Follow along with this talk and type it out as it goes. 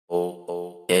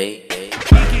Baacckkkk,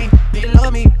 do you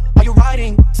love me? Are you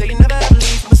riding? Say you never ever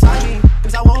leave from beside me.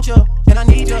 Cause I want you, and I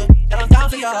need you, and I'm down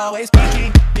for you always.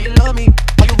 Baacckkkk, do you love me?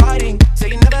 Are you riding? Say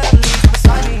you never ever leave from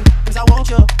beside me. Cause I want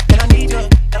you, and I need you,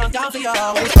 and I'm down for you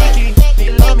always. Baacckkkk, do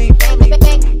you love me?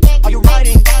 Are you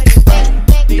riding?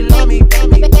 Do you love me?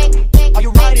 Are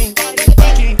you riding?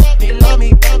 Baacckkkk, do you love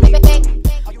me?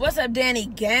 What's up, Danny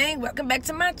gang? Welcome back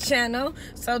to my channel.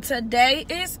 So today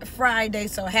is Friday,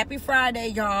 so happy Friday,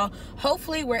 y'all.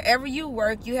 Hopefully wherever you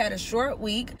work you had a short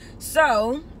week.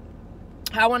 So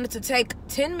I wanted to take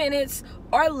 10 minutes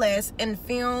or less and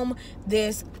film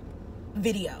this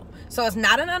video. So it's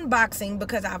not an unboxing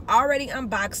because I've already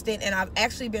unboxed it and I've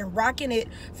actually been rocking it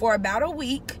for about a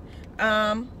week.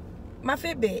 My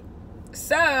Fitbit.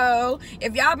 So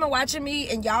if y'all been watching me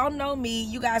and y'all know me,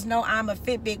 you guys know I'm a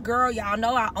Fitbit girl. Y'all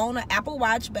know I own an Apple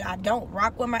Watch, but I don't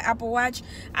rock with my Apple Watch.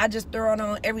 I just throw it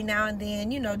on every now and then,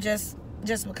 you know, just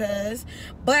because.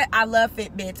 But I love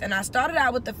Fitbits, and I started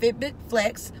out with the Fitbit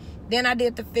Flex. Then I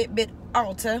did the Fitbit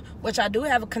Ultra, which I do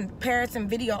have a comparison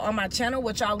video on my channel,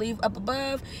 which I'll leave up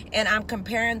above, and I'm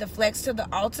comparing the Flex to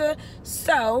the Ultra.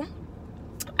 So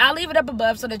I'll leave it up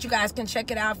above so that you guys can check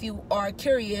it out if you are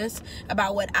curious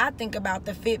about what I think about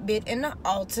the Fitbit and the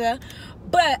Ultra.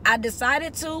 But I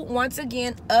decided to once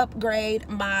again upgrade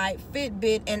my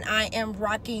Fitbit, and I am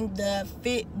rocking the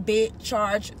Fitbit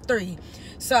Charge 3.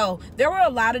 So there were a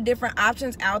lot of different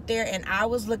options out there, and I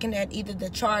was looking at either the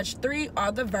Charge 3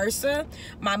 or the Versa.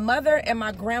 My mother and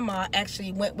my grandma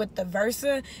actually went with the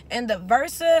Versa, and the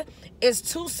Versa is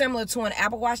too similar to an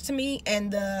Apple Watch to me,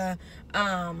 and the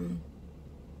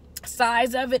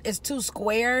size of it is too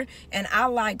square, and I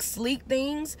like sleek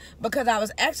things, because I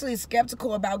was actually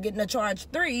skeptical about getting a Charge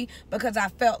 3 because I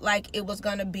felt like it was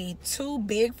going to be too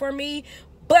big for me,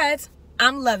 but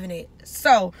I'm loving it.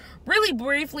 So really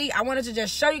briefly, I wanted to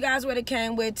just show you guys what it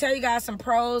came with, tell you guys some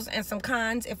pros and some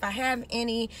cons if I have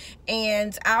any,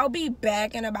 and I'll be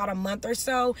back in about a month or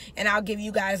so and I'll give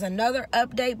you guys another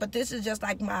update. But this is just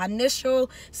like my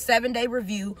initial 7-day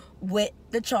review with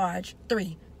the Charge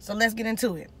 3. So let's get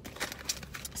into it.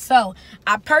 So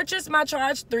I purchased my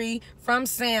Charge 3 from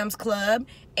Sam's Club,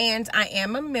 and I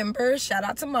am a member. Shout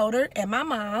out to Motor and my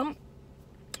mom.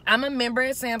 I'm a member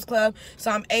at Sam's Club, so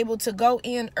I'm able to go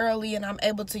in early and I'm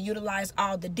able to utilize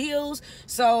all the deals.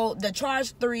 So the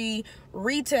Charge 3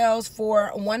 retails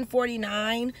for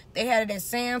 $149. They had it at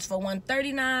Sam's for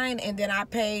 $139, and then I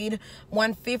paid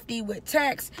 $150 with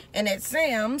tax. And at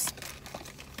Sam's,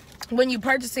 when you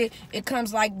purchase it, it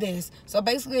comes like this. So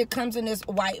basically it comes in this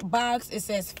white box. It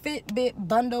says Fitbit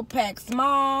Bundle Pack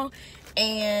Small.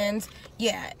 And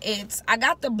yeah, I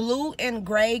got the blue and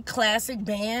gray classic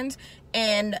band,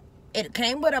 and it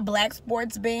came with a black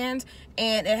sports band,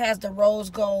 and it has the rose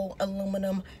gold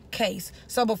aluminum case.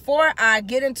 So before I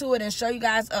get into it and show you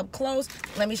guys up close,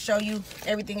 let me show you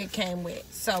everything it came with.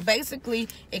 So basically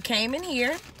it came in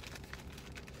here.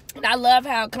 And I love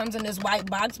how it comes in this white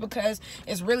box because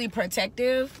it's really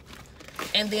protective.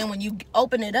 And then when you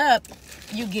open it up,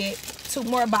 you get 2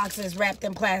 more boxes wrapped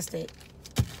in plastic.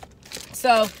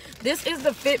 So this is the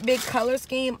Fitbit color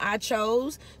scheme I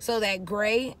chose. So that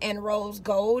gray and rose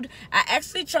gold. I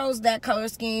actually chose that color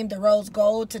scheme, the rose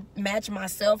gold, to match my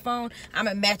cell phone. I'm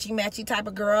a matchy type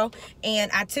of girl. And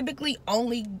I typically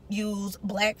only use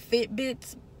black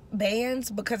Fitbits bands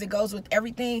because it goes with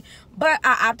everything, but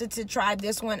I opted to try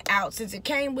this one out since it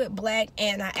came with black,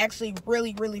 and I actually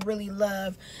really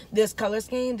love this color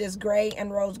scheme, this gray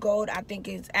and rose gold. I think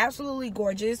it's absolutely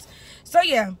gorgeous. So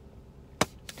yeah,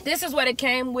 this is what it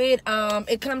came with.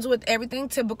 It comes with everything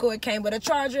typical. It came with a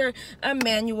charger, a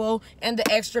manual, and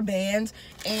the extra bands,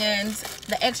 and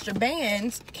the extra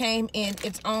bands came in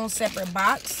its own separate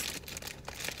box.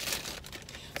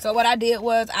 So what I did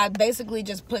was I basically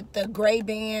just put the gray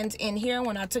band in here.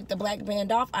 When I took the black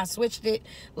band off, I switched it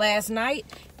last night,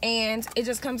 and it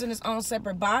just comes in its own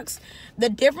separate box. The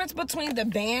difference between the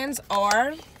bands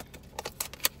are,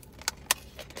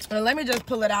 let me just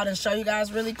pull it out and show you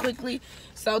guys really quickly.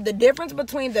 So the difference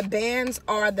between the bands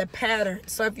are the pattern.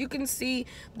 So if you can see,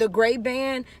 the gray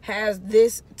band has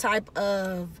this type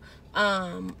of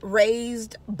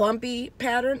raised bumpy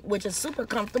pattern, which is super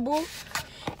comfortable.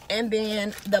 And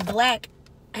then the black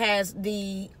has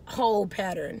the hole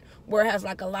pattern, where it has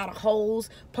like a lot of holes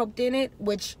poked in it,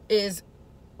 which is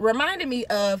reminded me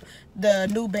of the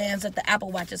new bands that the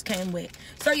Apple Watches came with.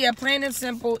 So yeah, plain and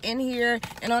simple. In here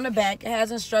and on the back, it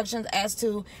has instructions as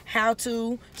to how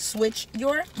to switch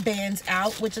your bands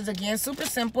out, which is again super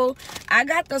simple. I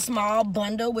got the small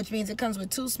bundle, which means it comes with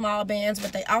 2 small bands,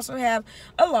 but they also have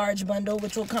a large bundle,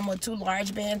 which will come with 2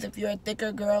 large bands if you're a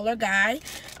thicker girl or guy.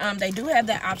 They do have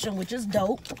that option, which is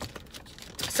dope.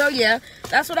 So yeah,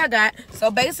 that's what I got. So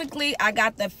basically, I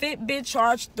got the Fitbit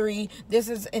Charge 3. This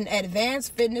is an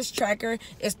advanced fitness tracker.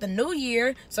 It's the new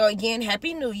year. So again,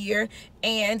 Happy New Year.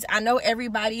 And I know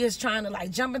everybody is trying to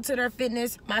like jump into their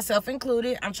fitness, myself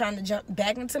included. I'm trying to jump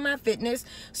back into my fitness.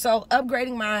 So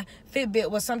upgrading my Fitbit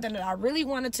was something that I really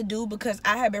wanted to do because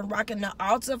I have been rocking the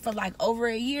Alta for like over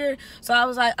a year. So I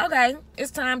was like, okay,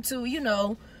 it's time to, you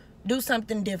know, do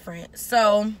something different.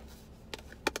 So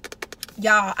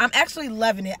y'all, I'm actually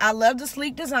loving it. I love the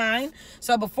sleek design.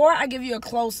 So before I give you a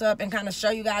close-up and kind of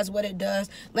show you guys what it does,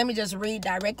 let me just read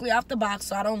directly off the box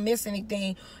so I don't miss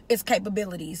anything. Its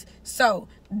capabilities. So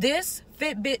this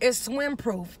Fitbit is swim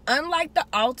proof. Unlike the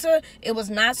Alta, it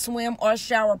was not swim or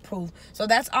shower proof. So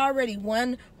that's already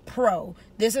one pro.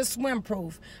 This is swim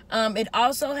proof. It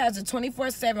also has a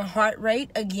 24/7 heart rate.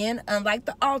 Again, unlike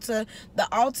the Alta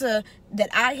that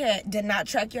I had did not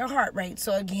track your heart rate.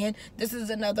 So again, this is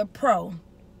another pro.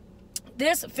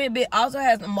 This Fitbit also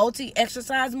has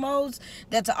multi-exercise modes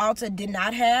that the Alta did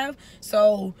not have.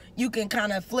 So you can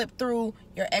kind of flip through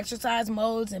your exercise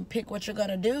modes and pick what you're going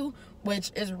to do,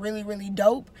 which is really, really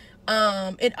dope.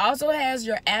 It also has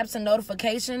your apps and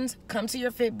notifications come to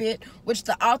your Fitbit, which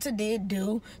the Alta did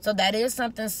do. So that is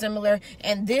something similar.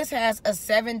 And this has a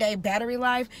 7-day battery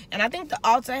life. And I think the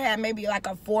Alta had maybe like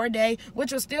a 4-day,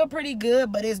 which was still pretty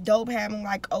good, but it's dope having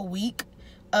like a week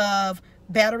of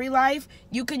battery life.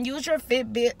 You can use your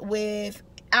Fitbit with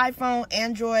iPhone,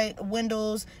 Android,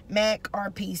 Windows, Mac,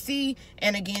 or PC.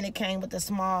 And again, it came with a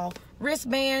small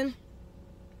wristband.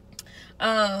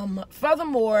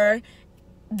 Furthermore,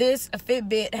 this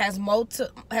Fitbit has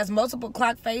multiple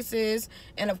clock faces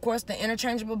and of course the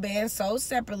interchangeable bands sold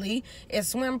separately. It's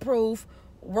swim proof,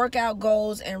 workout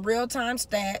goals and real-time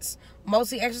stats,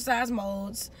 multi-exercise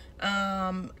modes,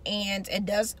 and it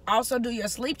does also do your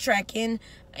sleep tracking,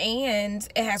 and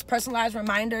it has personalized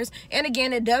reminders. And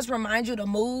again, it does remind you to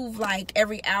move like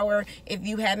every hour if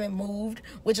you haven't moved,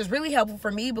 which is really helpful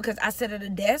for me because I sit at a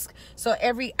desk. So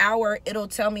every hour it'll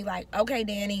tell me like, okay,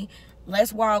 Danny,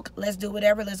 let's walk, let's do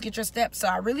whatever, let's get your steps. So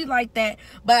I really like that.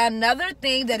 But another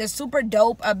thing that is super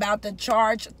dope about the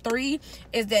Charge 3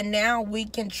 is that now we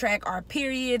can track our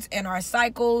periods and our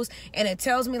cycles, and it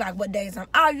tells me like what days I'm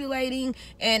ovulating,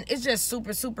 and it's just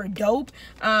super, super dope.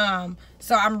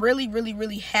 So I'm really, really,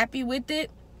 really happy with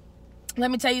it. Let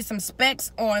me tell you some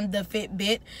specs on the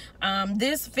Fitbit.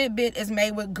 This Fitbit is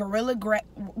made with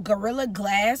Gorilla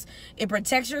Glass. It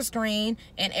protects your screen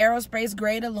and aerospace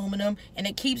grade aluminum, and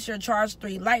it keeps your Charge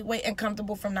 3 lightweight and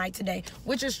comfortable from night to day,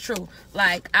 which is true.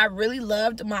 Like, I really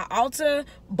loved my Alta,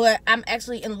 but I'm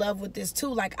actually in love with this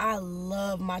too. Like, I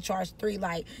love my Charge 3,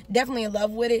 like, definitely in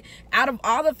love with it. Out of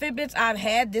all the Fitbits I've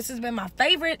had, this has been my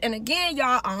favorite. And again,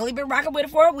 y'all, I only been rocking with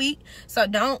it for a week, so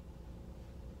don't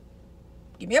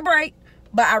give me a break.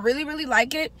 But I really, really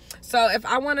like it. So if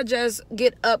I want to just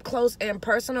get up close and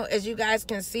personal, as you guys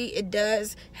can see, it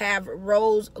does have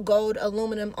rose gold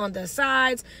aluminum on the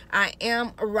sides. I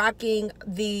am rocking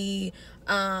the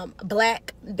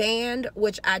black band,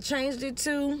 which I changed it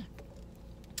to.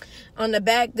 On the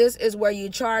back, this is where you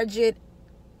charge it.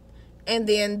 And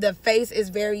then the face is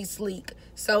very sleek.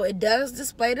 So it does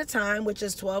display the time, which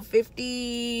is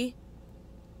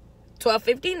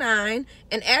 12:59.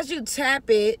 And as you tap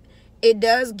it, it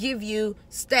does give you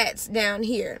stats down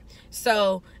here.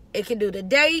 So it can do the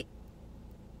date.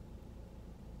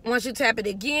 Once you tap it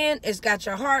again, it's got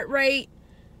your heart rate.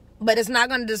 But it's not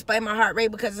going to display my heart rate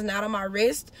because it's not on my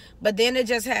wrist. But then it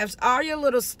just has all your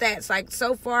little stats. Like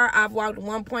so far, I've walked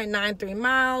 1.93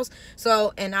 miles.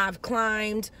 So, and I've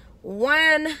climbed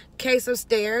 1 case of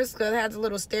stairs because it has a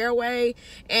little stairway.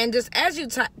 And just as you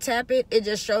tap it, it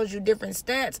just shows you different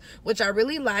stats, which I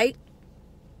really like.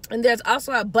 And there's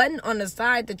also a button on the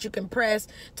side that you can press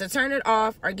to turn it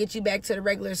off or get you back to the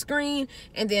regular screen.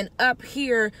 And then up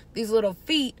here, these little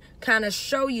feet kind of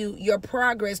show you your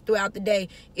progress throughout the day.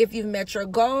 If you've met your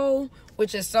goal,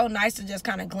 which is so nice to just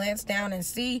kind of glance down and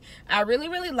see. I really,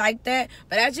 really like that.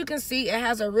 But as you can see, it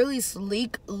has a really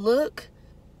sleek look.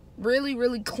 Really,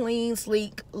 really clean,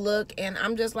 sleek look, and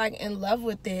I'm just like in love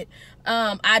with it.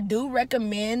 I do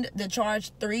recommend the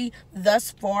Charge 3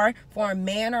 thus far for a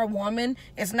man or woman.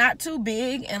 It's not too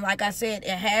big, and like I said, it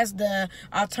has the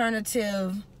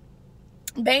alternative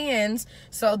bands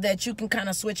so that you can kind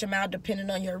of switch them out depending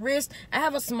on your wrist. I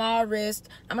have a small wrist.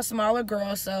 I'm a smaller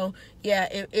girl, so yeah,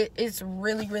 it's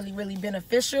really, really, really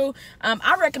beneficial.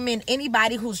 I recommend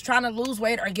anybody who's trying to lose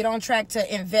weight or get on track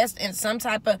to invest in some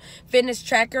type of fitness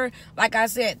tracker. Like I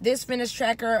said, this fitness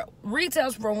tracker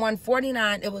retails for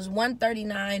 $149. It was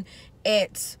 $139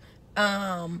 at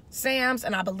Sam's,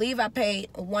 and I believe I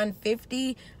paid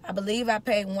 $150.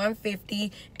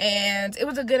 And it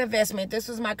was a good investment. This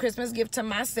was my Christmas gift to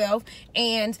myself,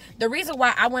 and the reason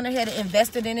why I went ahead and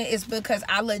invested in it is because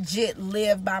I legit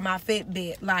live by my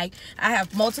Fitbit. Like, I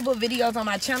have multiple videos on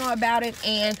my channel about it,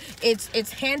 and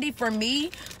it's handy for me.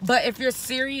 But if you're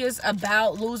serious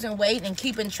about losing weight and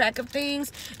keeping track of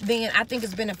things, then I think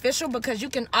it's beneficial, because you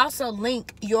can also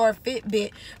link your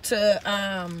Fitbit to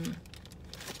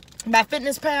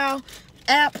MyFitnessPal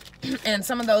app and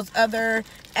some of those other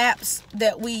apps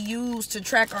that we use to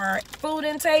track our food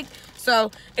intake.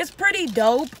 So it's pretty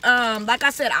dope. Like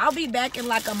I said, I'll be back in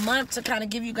like a month to kind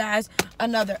of give you guys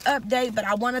another update, but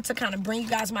I wanted to kind of bring you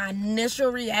guys my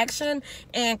initial reaction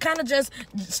and kind of just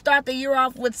start the year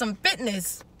off with some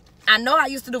fitness. I know I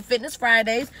used to do Fitness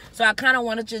Fridays, so I kind of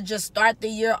wanted to just start the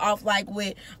year off like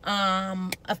with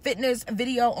a fitness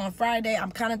video on Friday.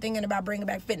 I'm kind of thinking about bringing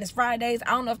back Fitness Fridays.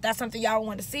 I don't know if that's something y'all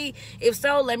want to see. If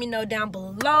so, let me know down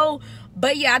below.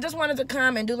 But yeah, I just wanted to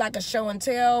come and do like a show and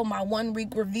tell, my 1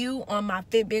 week review on my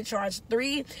Fitbit Charge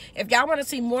 3. If y'all want to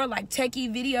see more like techie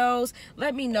videos,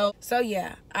 let me know. So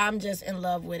yeah, I'm just in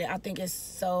love with it. I think it's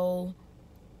so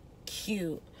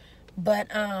cute. But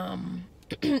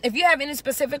if you have any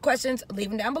specific questions, leave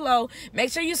them down below.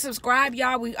 Make sure you subscribe,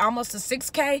 y'all. We almost to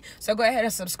 6K, so go ahead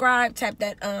and subscribe. Tap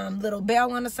that little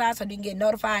bell on the side so you can get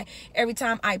notified every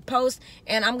time I post.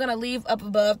 And I'm gonna leave up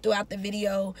above throughout the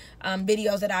video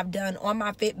videos that I've done on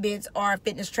my Fitbits or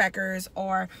fitness trackers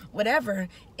or whatever.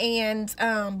 And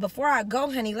before I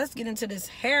go, honey, let's get into this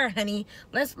hair, honey.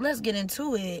 Let's get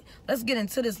into it. Let's get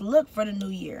into this look for the new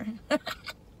year.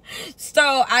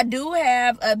 So I do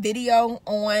have a video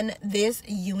on this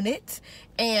unit,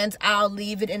 and I'll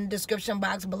leave it in the description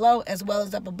box below as well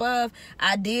as up above.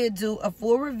 I did do a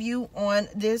full review on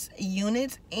this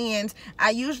unit, and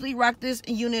I usually rock this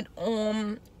unit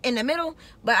in the middle,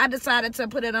 but I decided to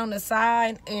put it on the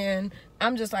side, and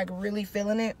I'm just like really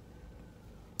feeling it.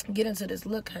 Get into this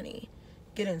look, honey.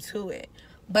 Get into it.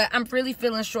 But I'm really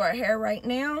feeling short hair right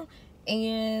now,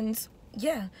 and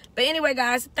yeah. But anyway,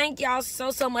 guys, thank y'all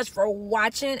so much for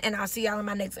watching, and I'll see y'all in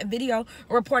my next video.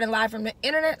 Reporting live from the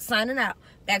internet, signing out.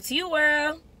 Back to you,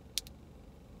 world.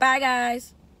 Bye,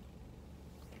 guys.